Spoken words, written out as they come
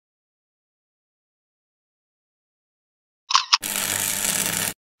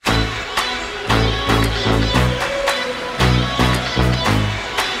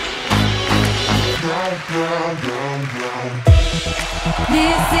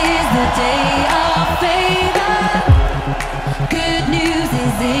is the day of favor. Good news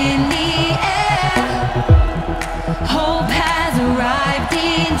is in the air. Hope has arrived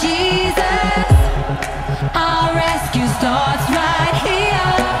in Jesus. Our rescue starts right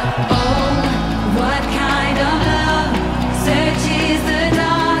here. Oh, what kind of love searches the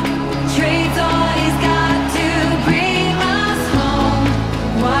dark, trades all he's got to bring us home.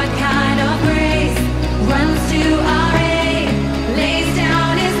 What kind of grace runs to our aid, lays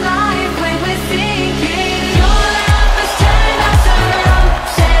down his life when we're sinking. Your love has turned us around,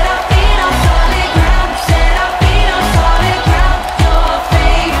 set our feet on solid ground, set our feet on solid ground. Your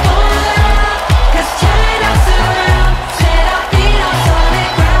faithful love has turned us around, set our feet on solid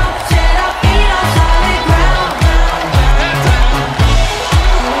ground, set our feet on solid ground.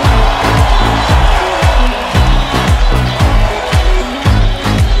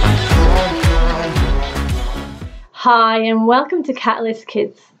 Hi and welcome to Catalyst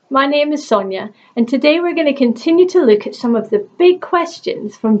Kids. My name is Sonia and today we're going to continue to look at some of the big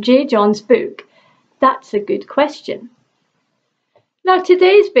questions from J. John's book, That's a Good Question. Now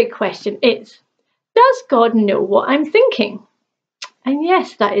today's big question is, does God know what I'm thinking? And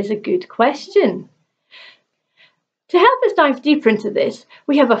yes, that is a good question. To help us dive deeper into this,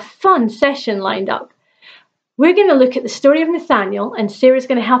 we have a fun session lined up. We're going to look at the story of Nathaniel, and Sarah's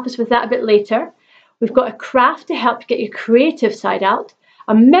going to help us with that a bit later. We've got a craft to help get your creative side out,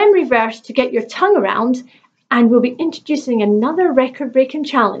 a memory verse to get your tongue around, and we'll be introducing another record-breaking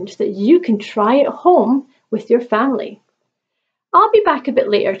challenge that you can try at home with your family. I'll be back a bit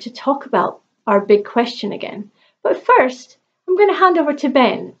later to talk about our big question again, but first I'm going to hand over to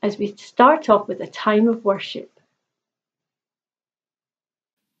Ben as we start off with a time of worship.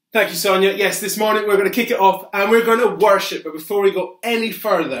 Thank you, Sonia. Yes, this morning we're going to kick it off and we're going to worship, but before we go any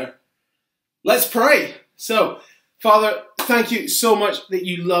further, let's pray. So, Father, thank you so much that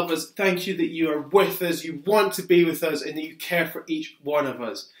you love us. Thank you that you are with us, you want to be with us, and that you care for each one of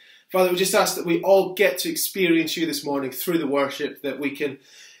us. Father, we just ask that we all get to experience you this morning through the worship, that we can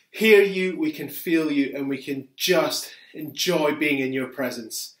hear you, we can feel you, and we can just enjoy being in your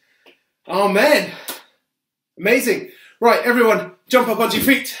presence. Amen. Amazing. Right, everyone, jump up onto your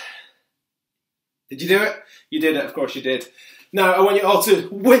feet. Did you do it? You did it, of course you did. Now, I want you all to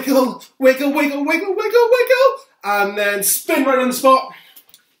wiggle, wiggle, wiggle, wiggle, wiggle, wiggle, and then spin right on the spot.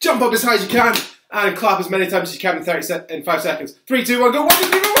 Jump up as high as you can, and clap as many times as you can in 5 seconds. 3, 2, 1, go. 1, 2,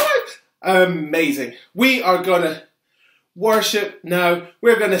 3, 4, 5. Amazing. We are going to worship now.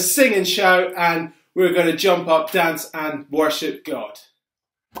 We're going to sing and shout, and we're going to jump up, dance, and worship God.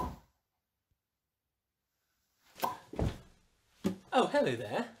 Oh, hello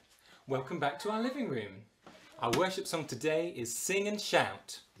there. Welcome back to our living room. Our worship song today is Sing and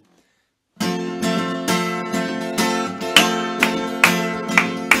Shout.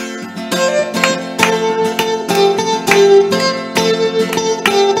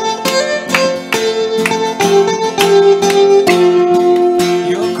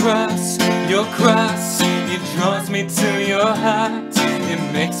 Your cross, it draws me to your heart.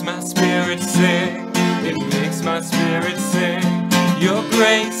 It makes my spirit sing, it makes my spirit sing. Your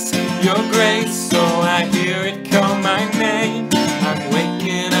grace, so I hear it call my name. I'm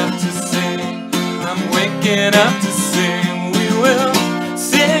waking up to sing, I'm waking up to sing. We will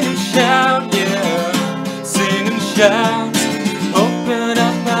sing and shout, yeah, sing and shout. Open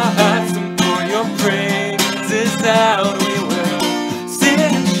up our hearts and pour your praises out. We will sing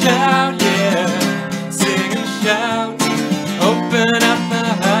and shout, yeah, sing and shout. Open up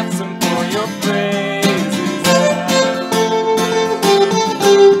our hearts and pour your praises out.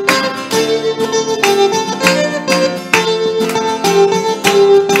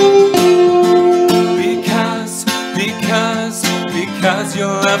 Because your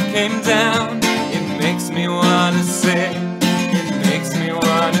love came down, it makes me wanna sing, it makes me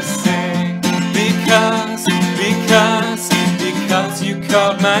wanna sing. Because you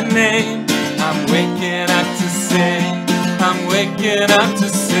called my name, I'm waking up to sing, I'm waking up to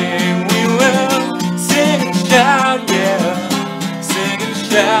sing. We will sing and shout, yeah, sing and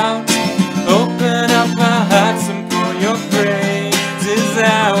shout. Open up our hearts and pour your praises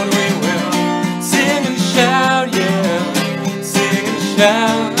out. We will sing and shout, yeah, sing and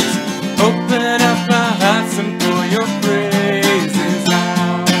shout. Open up our hearts and pour your praises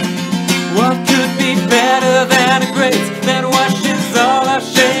out. What could be better than a grace that washes all our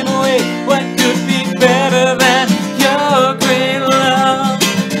shame away? What could be better than your great love?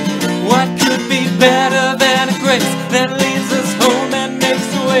 What could be better than a grace that leads us home and makes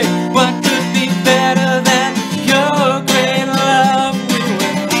a way? What could be better than your great love? We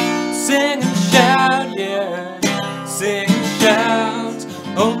will sing and shout, yeah, sing and shout.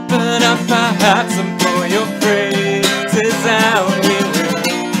 Open up our hearts and pour your praises out. We will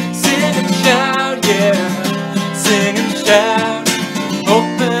sing and shout, yeah, sing and shout.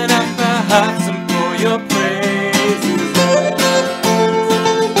 Open up our hearts and pour your praises out.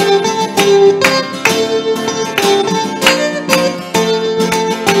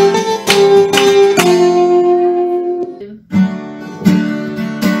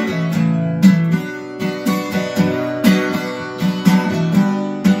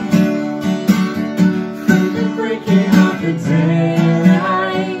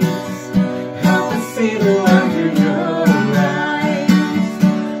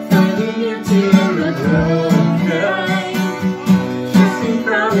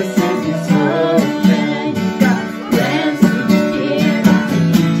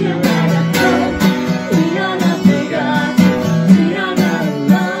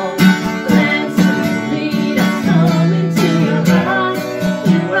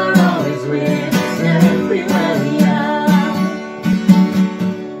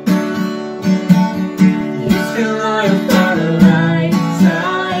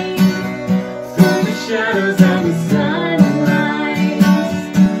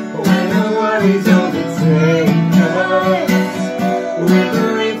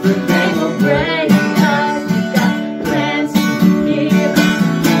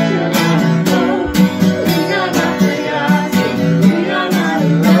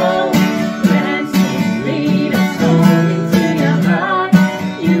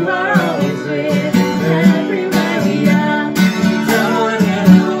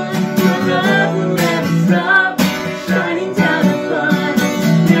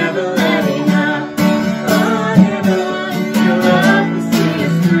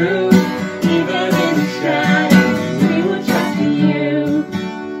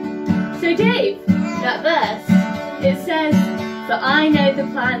 I know the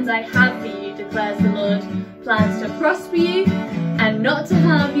plans I have for you, declares the Lord. Plans to prosper you and not to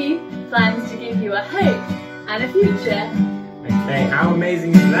harm you. Plans to give you a hope and a future. Okay, how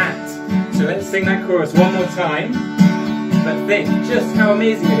amazing is that? So let's sing that chorus one more time. But think just how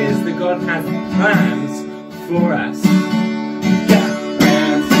amazing it is that God has plans for us. Yeah.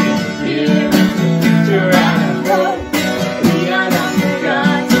 Plans to give us a future and a hope. We are not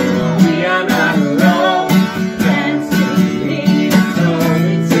forgotten, we are not alone. Plans to lead us home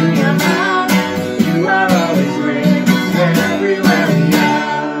into your heart. You are always with us everywhere we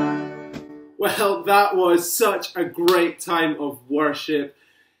are. Well, that was such a great time of worship.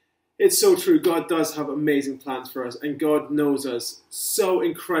 It's so true. God does have amazing plans for us, and God knows us so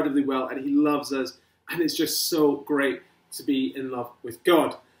incredibly well, and He loves us, and it's just so great to be in love with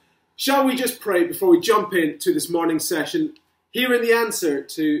God. Shall we just pray before we jump into this morning session, hearing the answer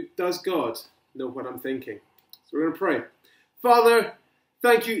to, does God know what I'm thinking? So we're going to pray. Father,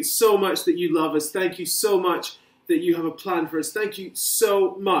 thank you so much that you love us. Thank you so much that you have a plan for us. Thank you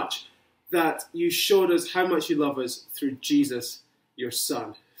so much that you showed us how much you love us through Jesus, your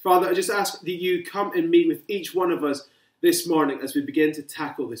Son. Father, I just ask that you come and meet with each one of us this morning as we begin to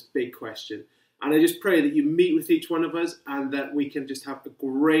tackle this big question. And I just pray that you meet with each one of us and that we can just have a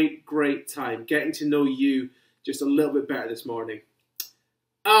great, great time getting to know you just a little bit better this morning.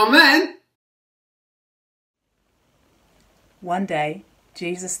 Amen. One day,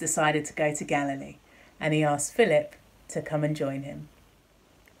 Jesus decided to go to Galilee, and he asked Philip to come and join him.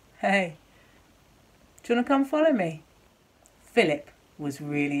 Hey, do you want to come follow me? Philip was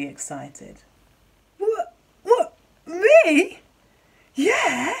really excited. What? Me?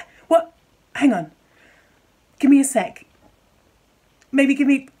 Yeah? What? Hang on. Give me a sec. Maybe give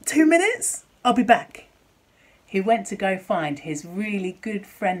me 2 minutes? I'll be back. He went to go find his really good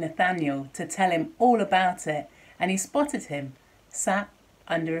friend Nathaniel to tell him all about it, and he spotted him sat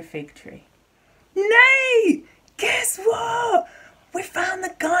under a fig tree. Nate! Guess what? We found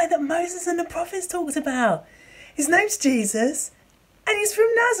the guy that Moses and the prophets talked about. His name's Jesus. And he's from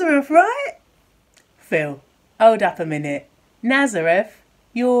Nazareth, right? Phil, hold up a minute. Nazareth?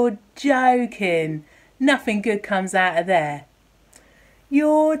 You're joking. Nothing good comes out of there.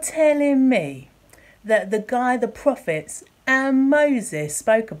 You're telling me that the guy the prophets and Moses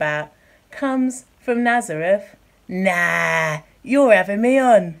spoke about comes from Nazareth? Nah, you're having me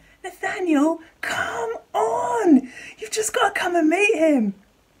on. Nathaniel, come on. You've just got to come and meet him.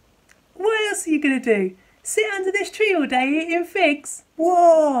 What else are you going to do? Sit under this tree all day eating figs?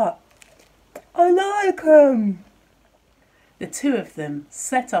 What? I like 'em. The two of them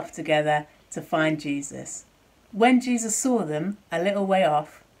set off together to find Jesus. When Jesus saw them a little way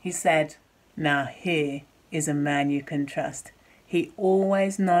off, he said, "Now here is a man you can trust. He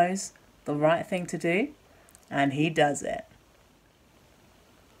always knows the right thing to do, and he does it."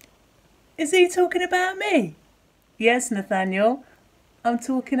 Is he talking about me? Yes, Nathaniel, I'm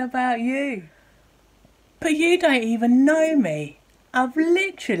talking about you. But you don't even know me. I've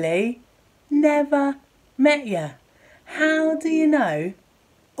literally never met you. How do you know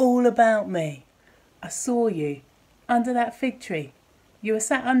all about me? I saw you under that fig tree. You were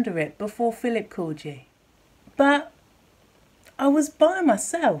sat under it before Philip called you. But I was by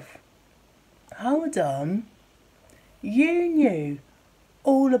myself. Hold on. You knew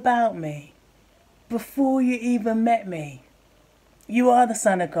all about me before you even met me. You are the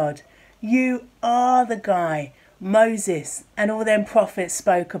Son of God. You are the guy Moses and all them prophets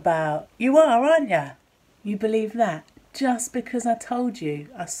spoke about. You are, aren't you? You believe that just because I told you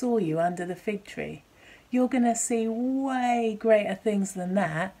I saw you under the fig tree. You're going to see way greater things than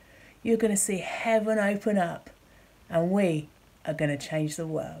that. You're going to see heaven open up, and we are going to change the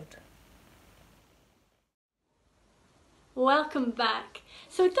world. Welcome back.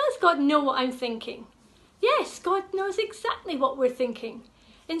 So does God know what I'm thinking? Yes, God knows exactly what we're thinking.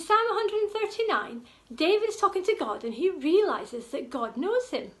 In Psalm 139, David's talking to God and he realises that God knows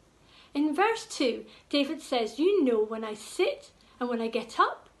him. In verse 2, David says, "You know when I sit and when I get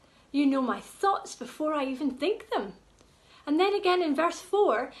up. You know my thoughts before I even think them." And then again in verse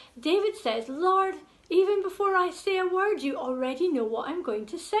 4, David says, "Lord, even before I say a word, you already know what I'm going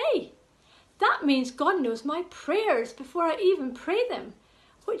to say." That means God knows my prayers before I even pray them,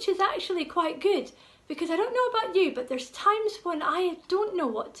 which is actually quite good, because I don't know about you, but there's times when I don't know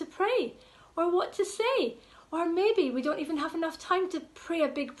what to pray or what to say, or maybe we don't even have enough time to pray a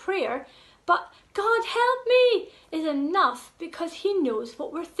big prayer, but "God help me" is enough because he knows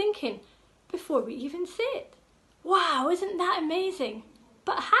what we're thinking before we even say it. Wow, isn't that amazing?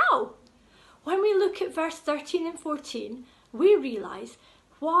 But how? When we look at verse 13 and 14, we realise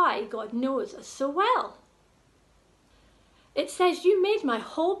why God knows us so well. It says, "You made my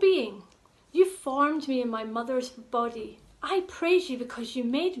whole being. You formed me in my mother's body. I praise you because you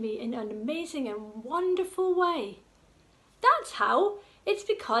made me in an amazing and wonderful way." That's how. It's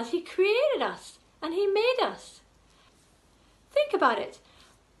because he created us and he made us. Think about it.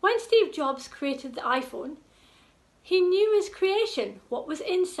 When Steve Jobs created the iPhone, he knew his creation, what was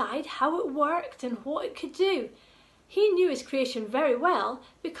inside, how it worked and what it could do. He knew his creation very well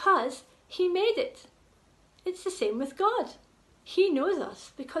because he made it. It's the same with God. He knows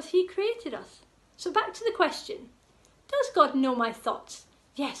us because he created us. So back to the question. Does God know my thoughts?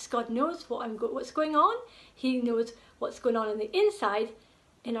 Yes, God knows what's going on. He knows what's going on the inside,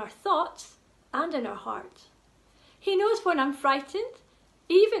 in our thoughts and in our heart. He knows when I'm frightened,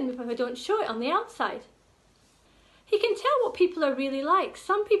 even if I don't show it on the outside. He can tell what people are really like.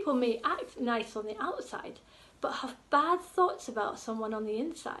 Some people may act nice on the outside, but have bad thoughts about someone on the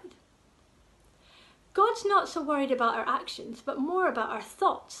inside. God's not so worried about our actions, but more about our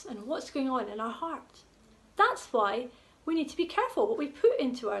thoughts and what's going on in our heart. That's why we need to be careful what we put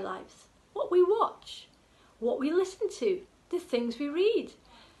into our lives, what we watch, what we listen to, the things we read.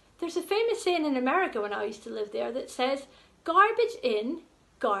 There's a famous saying in America when I used to live there that says, "Garbage in,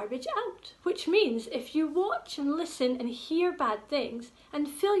 garbage out," which means if you watch and listen and hear bad things and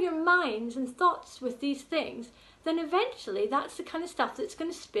fill your minds and thoughts with these things, then eventually that's the kind of stuff that's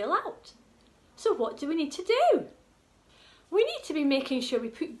going to spill out. So what do we need to do? We need to be making sure we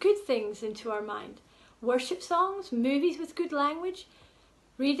put good things into our mind. Worship songs, movies with good language,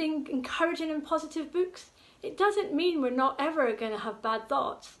 reading encouraging and positive books. It doesn't mean we're not ever going to have bad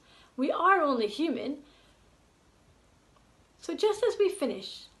thoughts. We are only human. So just as we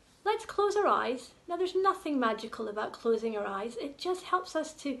finish, let's close our eyes. Now there's nothing magical about closing our eyes. It just helps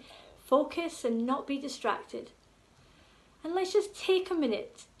us to focus and not be distracted. And let's just take a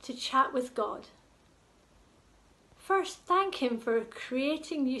minute to chat with God. First, thank him for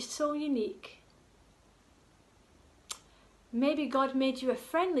creating you so unique. Maybe God made you a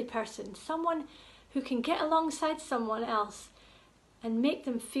friendly person, someone who can get alongside someone else and make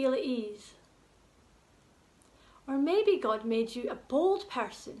them feel at ease. Or maybe God made you a bold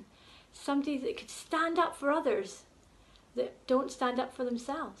person, somebody that could stand up for others that don't stand up for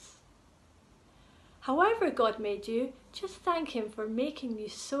themselves. However God made you, just thank him for making you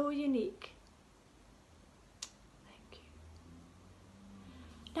so unique. Thank you.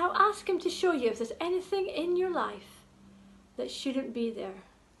 Now ask him to show you if there's anything in your life that shouldn't be there.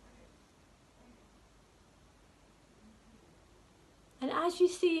 And as you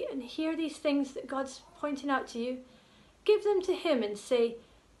see and hear these things that God's pointing out to you, give them to him and say,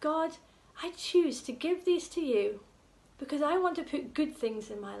 "God, I choose to give these to you because I want to put good things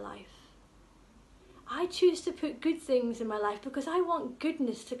in my life. I choose to put good things in my life because I want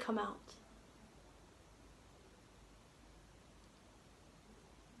goodness to come out."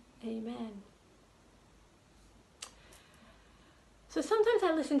 Amen. So sometimes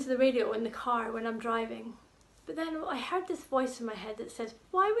I listen to the radio in the car when I'm driving, but then I heard this voice in my head that says,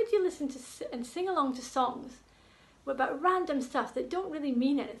 why would you listen to and sing along to songs about random stuff that don't really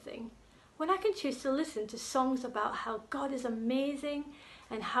mean anything, when I can choose to listen to songs about how God is amazing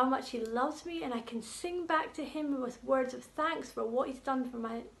and how much He loves me, and I can sing back to Him with words of thanks for what He's done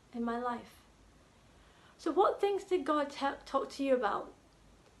in my life. So what things did God talk to you about?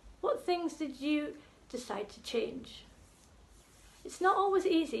 What things did you decide to change? It's not always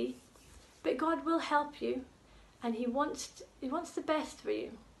easy, but God will help you, and He wants the best for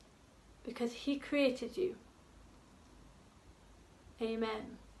you because He created you.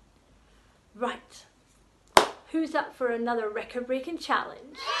 Amen. Right. Who's up for another record-breaking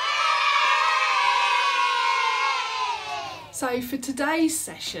challenge? So for today's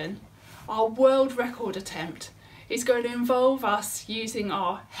session, our world record attempt is going to involve us using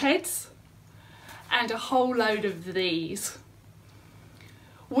our heads and a whole load of these.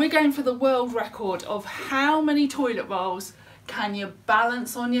 We're going for the world record of how many toilet rolls can you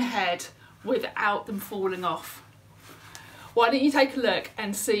balance on your head without them falling off. Why don't you take a look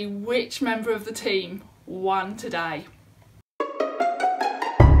and see which member of the team won today.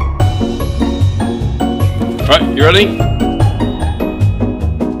 Right, you ready?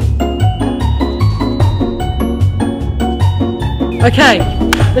 Okay,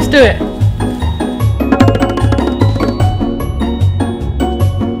 let's do it.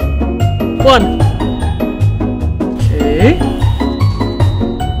 One, two,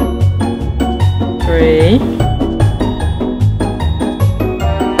 three.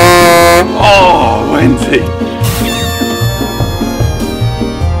 Oh, Wendy.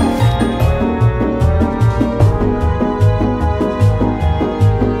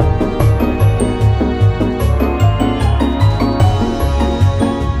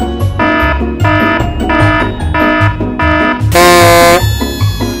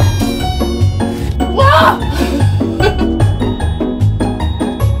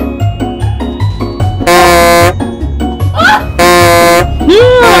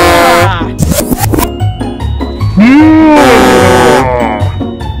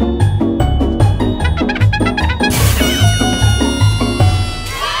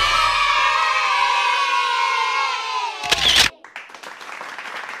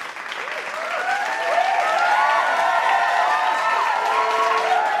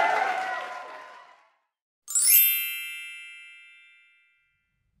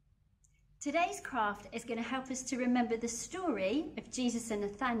 Today's craft is going to help us to remember the story of Jesus and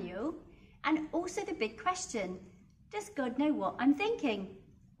Nathaniel, and also the big question, does God know what I'm thinking?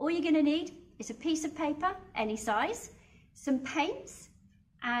 All you're going to need is a piece of paper, any size, some paints,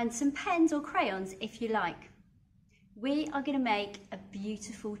 and some pens or crayons if you like. We are going to make a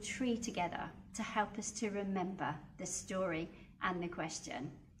beautiful tree together to help us to remember the story and the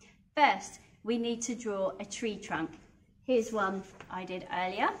question. First, we need to draw a tree trunk. Here's one I did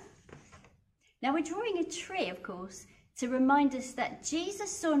earlier. Now we're drawing a tree, of course, to remind us that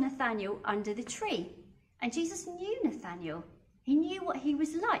Jesus saw Nathaniel under the tree. And Jesus knew Nathaniel. He knew what he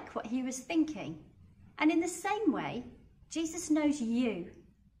was like, what he was thinking. And in the same way, Jesus knows you.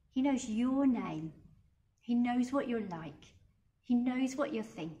 He knows your name. He knows what you're like. He knows what you're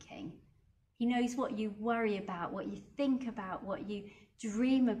thinking. He knows what you worry about, what you think about, what you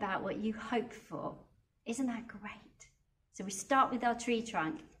dream about, what you hope for. Isn't that great? So we start with our tree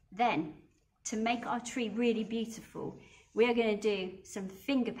trunk. Then, to make our tree really beautiful, we are going to do some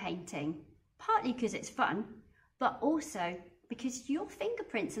finger painting, partly because it's fun, but also because your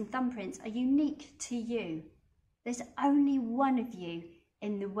fingerprints and thumbprints are unique to you. There's only one of you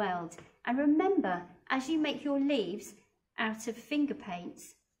in the world. And remember, as you make your leaves out of finger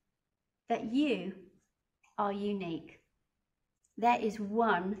paints, that you are unique. There is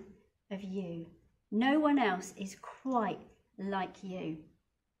one of you. No one else is quite like you.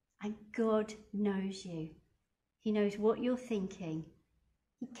 And God knows you. He knows what you're thinking.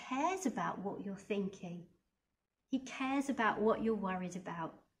 He cares about what you're thinking. He cares about what you're worried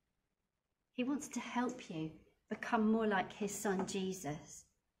about. He wants to help you become more like his son, Jesus.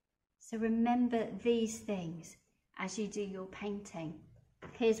 So remember these things as you do your painting.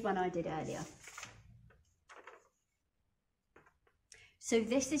 Here's one I did earlier. So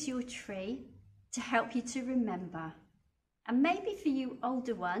this is your tree to help you to remember. And maybe for you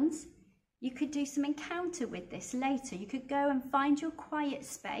older ones, you could do some encounter with this later. You could go and find your quiet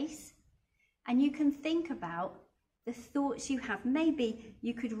space and you can think about the thoughts you have. Maybe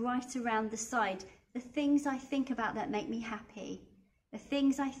you could write around the side, the things I think about that make me happy, the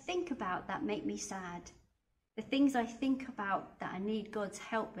things I think about that make me sad, the The things I think about that I need God's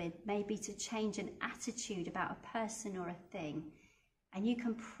help with, maybe to change an attitude about a person or a thing. And you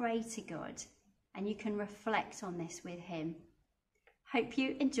can pray to God and you can reflect on this with Him. Hope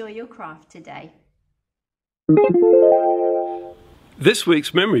you enjoy your craft today. This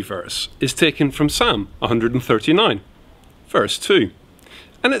week's memory verse is taken from Psalm 139, verse 2.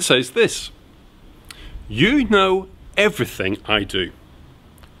 And it says this: "You know everything I do.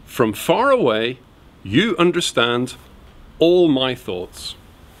 From far away, you understand all my thoughts."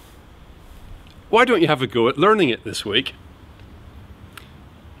 Why don't you have a go at learning it this week?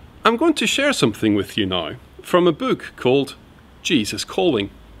 I'm going to share something with you now from a book called Jesus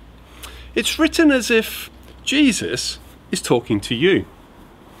Calling. It's written as if Jesus is talking to you.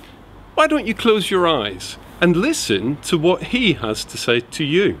 Why don't you close your eyes and listen to what He has to say to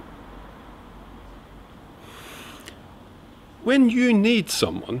you? When you need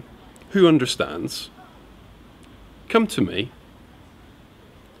someone who understands, come to me.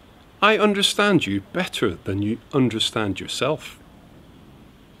 I understand you better than you understand yourself.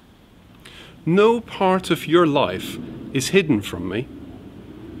 No part of your life is hidden from me.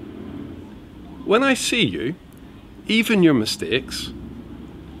 When I see you, even your mistakes,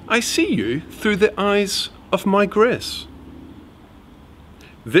 I see you through the eyes of my grace.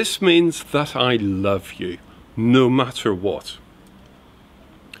 This means that I love you no matter what.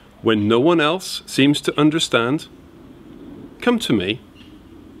 When no one else seems to understand, come to me.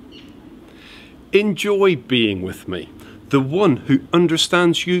 Enjoy being with me, the one who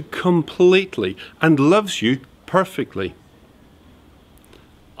understands you completely and loves you perfectly.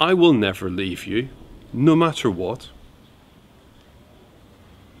 I will never leave you, no matter what.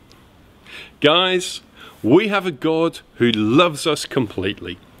 Guys, we have a God who loves us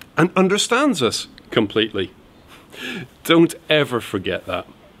completely and understands us completely. Don't ever forget that.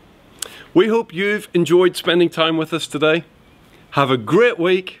 We hope you've enjoyed spending time with us today. Have a great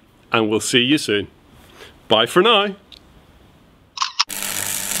week and we'll see you soon. Bye for now.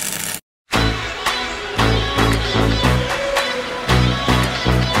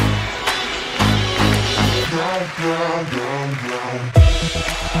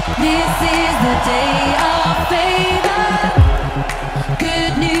 This is the day of favor.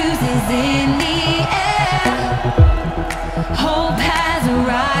 Good news is in